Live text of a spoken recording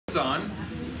On.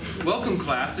 Welcome,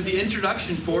 class, to the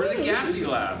introduction for the Gassy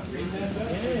lab. Ring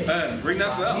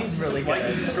that bell. He's really like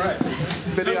good. and subscribe.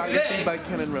 Videography by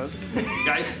Ken and Rose.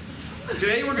 Guys,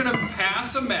 today we're going to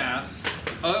pass a mass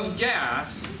of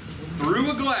gas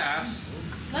through a glass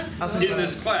in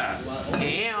this class.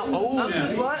 Damn. Oh, up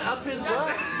his butt, up his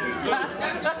butt.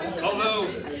 So, although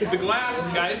the glass,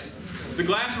 guys, the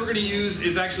glass we're going to use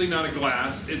is actually not a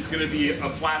glass. It's going to be a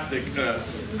plastic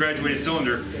graduated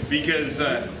cylinder because,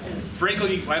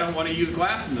 frankly, I don't want to use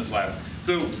glass in this lab.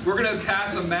 So we're going to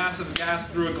pass a mass of gas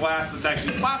through a glass that's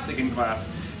actually plastic in class,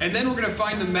 and then we're going to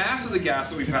find the mass of the gas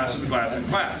that we passed through the glass in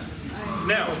class.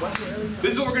 Now,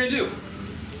 this is what we're going to do.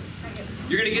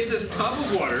 You're going to get this tub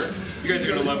of water. You guys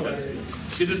are going to love this.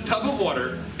 Get this tub of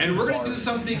water, and we're going to do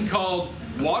something called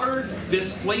water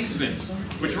displacement,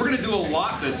 which we're going to do a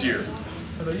lot this year.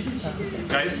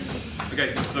 Guys,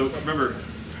 okay, so remember,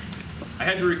 I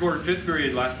had to record 5th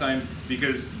period last time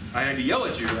because I had to yell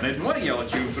at you, and I didn't want to yell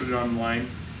at you and put it online,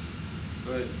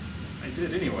 but I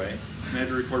did anyway, and I had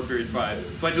to record period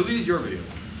 5, so I deleted your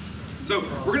videos. So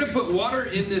we're going to put water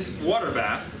in this water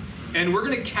bath, and we're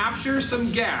going to capture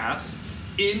some gas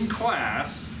in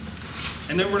class,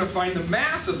 and then we're going to find the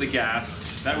mass of the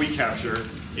gas that we capture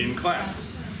in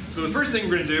class. So the first thing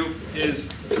we're going to do is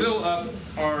fill up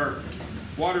our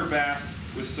water bath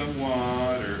with some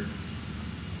water,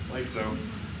 like so.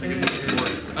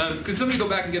 Could somebody go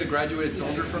back and get a graduated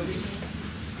cylinder from me?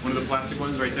 One of the plastic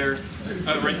ones right there?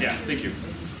 Right, yeah, thank you.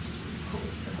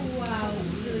 Wow,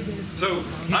 really good. So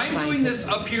I'm doing this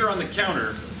up here on the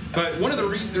counter, but one of the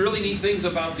really neat things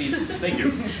about these, thank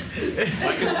you.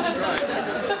 Like and subscribe.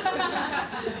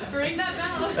 Ring that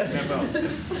bell.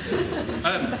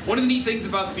 One of the neat things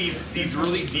about these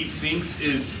really deep sinks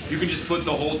is you can just put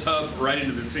the whole tub right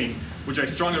into the sink, which I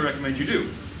strongly recommend you do.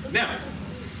 Now,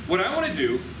 what I want to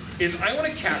do is I want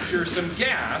to capture some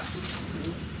gas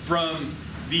from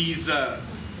these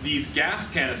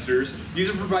gas canisters. These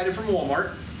are provided from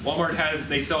Walmart. Walmart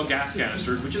they sell gas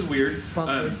canisters, which is weird.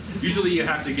 Usually you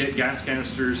have to get gas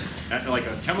canisters at like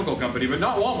a chemical company, but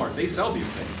not Walmart. They sell these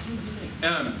things.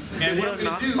 And what I'm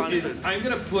going to do is I'm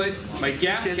going to put my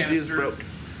gas canister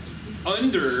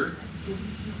under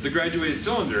the graduated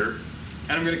cylinder,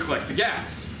 and I'm going to collect the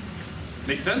gas.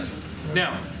 Make sense?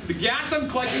 Now, the gas I'm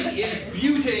collecting is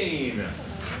butane.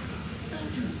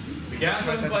 The gas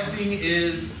I'm collecting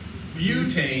is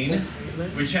butane,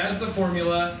 which has the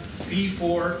formula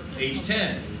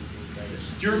C4H10.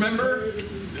 Do you remember?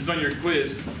 This is on your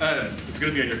quiz. It's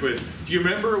going to be on your quiz. Do you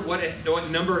remember what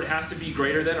number it has to be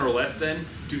greater than or less than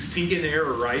to sink in air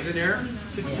or rise in air?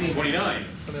 16. 29.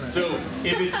 So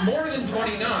if it's more than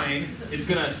 29, it's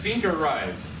going to sink or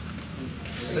rise.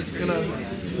 It's gonna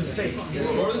sink. If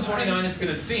it's more than 29, it's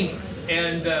going to sink.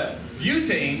 And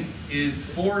butane is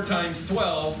 4 times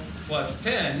 12 plus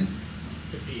 10,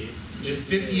 which is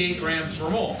 58 grams per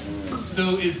mole.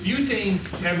 So is butane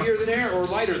heavier than air or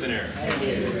lighter than air?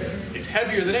 Heavier. It's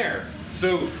heavier than air.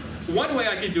 So one way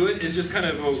I could do it is just kind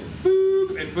of go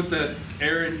boop and put the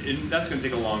air in. That's going to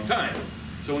take a long time.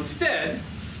 So instead,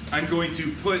 I'm going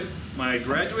to put my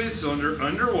graduated cylinder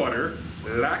underwater,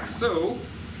 like so,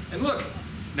 and look,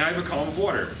 now I have a column of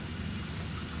water.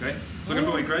 Okay? So I'm going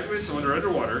to put my graduated cylinder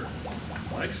underwater,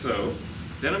 like so.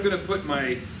 Then I'm going to put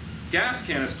my gas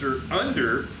canister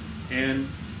under, and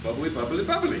bubbly, bubbly,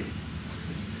 bubbly.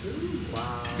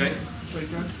 Wow. Okay?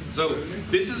 So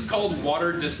this is called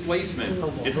water displacement.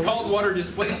 It's called water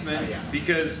displacement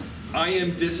because I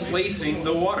am displacing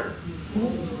the water.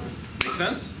 Make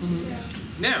sense?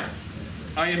 Now,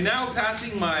 I am now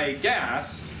passing my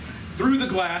gas through the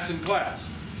glass in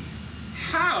class.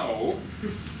 How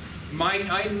might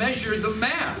I measure the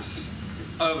mass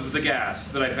of the gas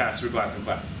that I pass through glass in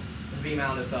class? The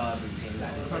amount of butane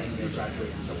that is in the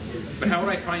graduated cylinder. But how would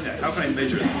I find that? How can I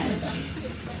measure that?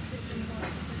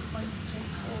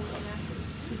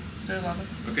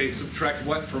 Okay, subtract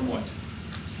what from what?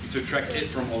 You subtract it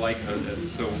from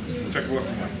so subtract what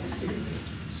from what?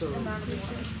 So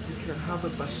you can have a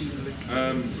battery.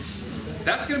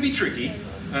 That's going to be tricky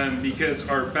because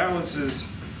our balances.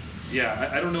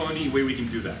 Yeah, I don't know any way we can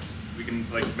do that. We can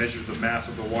like measure the mass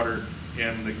of the water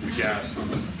and the gas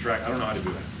and subtract. I don't know how to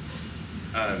do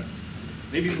that.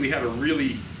 Maybe if we had a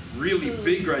really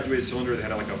big graduated cylinder that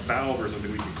had like a valve or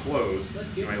something we could close,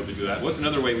 we might be able to do that. What's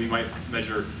another way we might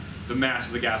measure the mass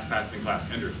of the gas passed in class?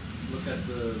 Andrew? Look at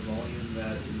the volume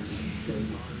that is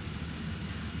displaced.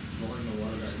 Volume of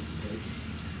water that is displaced.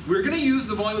 We're going to use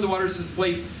the volume of the water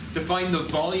displaced to find the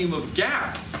volume of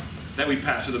gas that we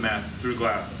pass through through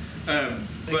glass. I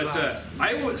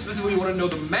specifically want to know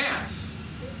the mass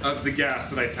of the gas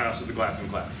that I pass through the glass in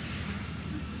class.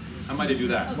 How might I do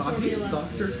that? Well, he's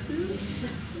Dr. Seuss.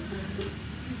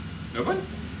 Nobody?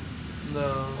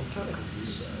 No.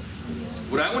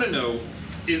 What I want to know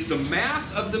is the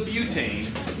mass of the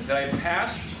butane that I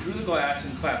passed through the glass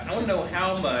in class. I want to know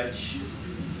how much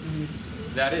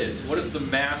that is. What is the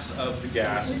mass of the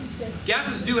gas?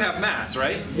 Gases do have mass,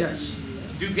 right? Yes.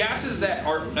 Do gases that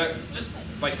are, just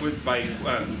like by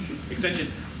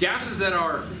extension, gases that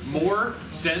are more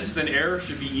dense than air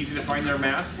should be easy to find their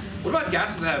mass? What about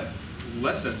gases that have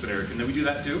less dense than air? Can we do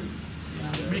that too?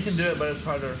 We can do it, but it's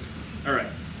harder. All right.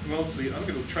 Well, let's see. I'm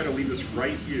going to try to leave this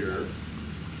right here.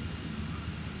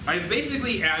 I've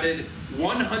basically added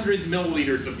 100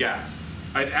 milliliters of gas.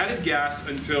 I've added gas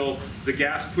until the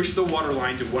gas pushed the water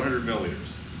line to 100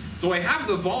 milliliters. So I have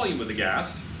the volume of the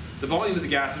gas. The volume of the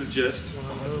gas is just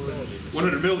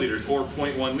 100 milliliters, or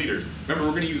 0.1 liters. Remember,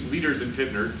 we're going to use liters in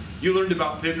Pivnert. You learned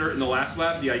about Pivnert in the last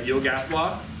lab, the ideal gas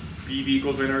law, PV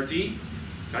equals nRT.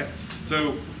 Okay?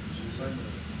 So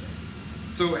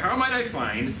how might I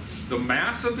find the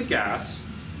mass of the gas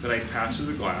that I pass through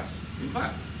the glass in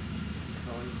class?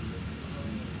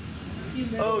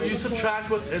 Oh, you subtract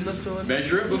what's in the cylinder?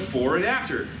 Measure it before and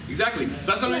after. Exactly. So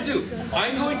that's what I'm going to do.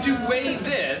 I'm going to weigh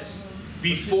this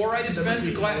before I dispense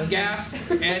gas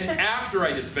and after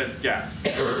I dispense gas.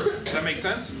 Does that make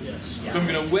sense? Yes. So I'm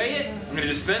going to weigh it, I'm going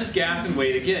to dispense gas and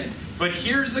weigh it again. But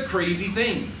here's the crazy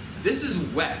thing. This is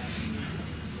wet.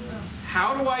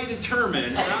 How do I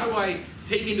determine, how do I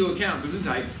take into account, goes in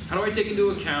type, how do I take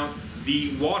into account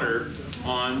the water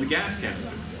on the gas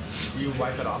canister? You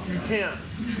wipe it off. You can't.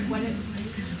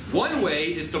 One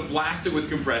way is to blast it with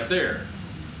compressed air,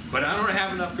 but I don't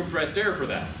have enough compressed air for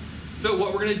that. So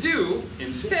what we're going to do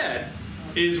instead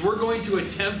is we're going to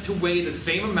attempt to weigh the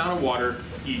same amount of water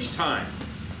each time,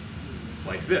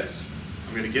 like this.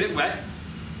 I'm going to get it wet,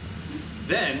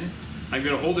 then I'm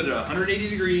going to hold it at 180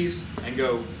 degrees and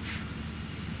go,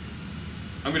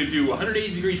 I'm going to do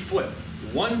 180 degree flip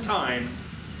one time,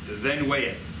 then weigh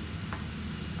it.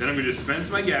 Then I'm going to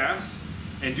dispense my gas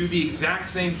and do the exact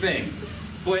same thing.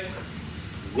 Flick,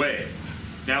 weigh.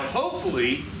 Now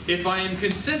hopefully, if I am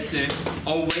consistent,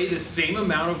 I'll weigh the same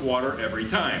amount of water every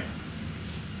time.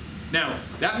 Now,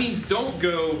 that means don't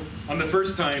go on the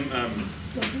first time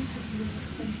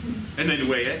and then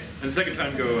weigh it, and the second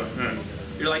time go,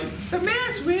 you're like, the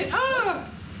mass went up!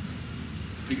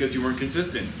 Because you weren't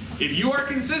consistent. If you are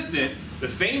consistent, the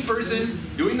same person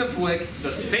doing the flick,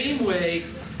 the same way,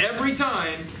 every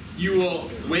time, you will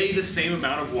weigh the same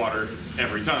amount of water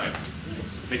every time.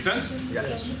 Make sense?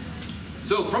 Yes.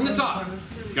 So from the top,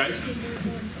 guys,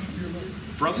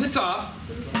 from the top,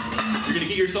 you're going to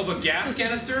get yourself a gas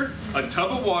canister, a tub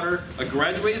of water, a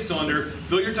graduated cylinder,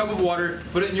 fill your tub of water,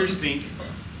 put it in your sink.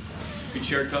 You can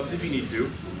share tubs if you need to.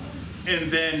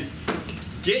 And then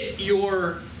get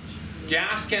your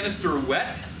gas canister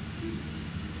wet,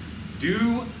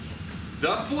 do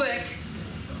the flick,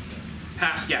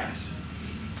 pass gas.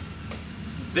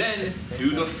 Then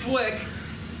do the flick,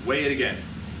 weigh it again.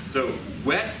 So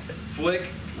wet, flick,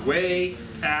 weigh,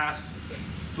 pass,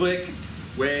 flick,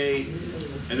 weigh,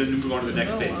 and then move on to the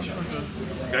next stage.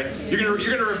 Okay? You're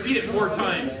gonna repeat it 4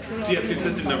 times so you have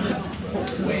consistent numbers.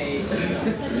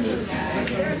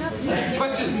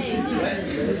 Questions?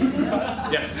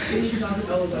 Yes.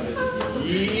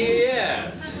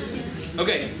 Yes.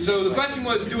 Okay, so the question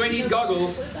was, do I need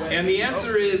goggles? And the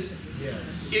answer is,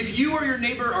 if you or your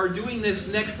neighbor are doing this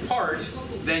next part,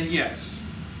 then yes.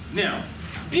 Now,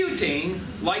 butane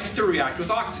likes to react with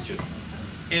oxygen,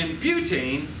 and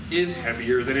butane is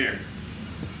heavier than air.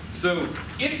 So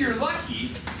if you're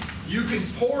lucky, you can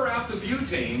pour out the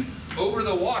butane over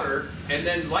the water and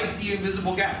then light the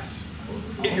invisible gas,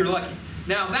 if you're lucky.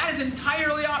 Now that is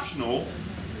entirely optional,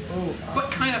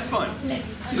 but kind of fun.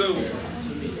 So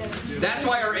that's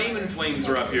why our aim and flames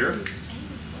are up here.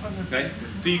 Okay,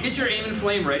 so you get your aim and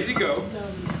flame ready to go,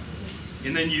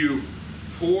 and then you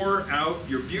pour out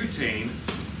your butane.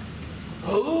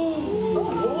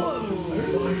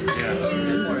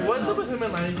 Yeah. What's up with him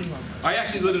and lighting? I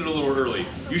actually lit it a little early.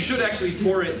 You should actually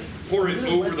pour it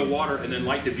over the water and then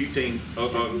light the butane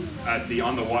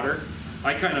on the water.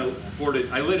 I kind of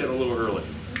I lit it a little early.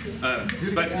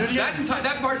 But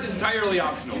that part's entirely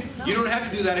optional. You don't have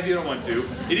to do that if you don't want to.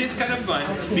 It is kind of fun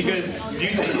because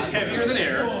butane is heavier than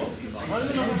air.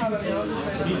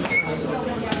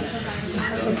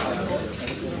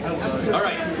 All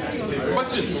right,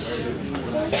 questions?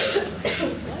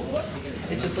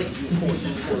 It's just like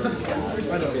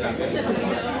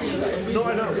No, I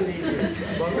know.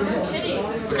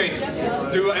 Okay,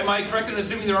 am I correct in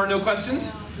assuming there are no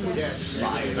questions? Yes.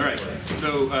 All right,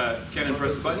 so Kenan,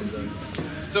 press the button.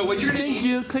 So what you're going to need Thank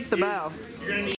you. Click the bell. You're going to need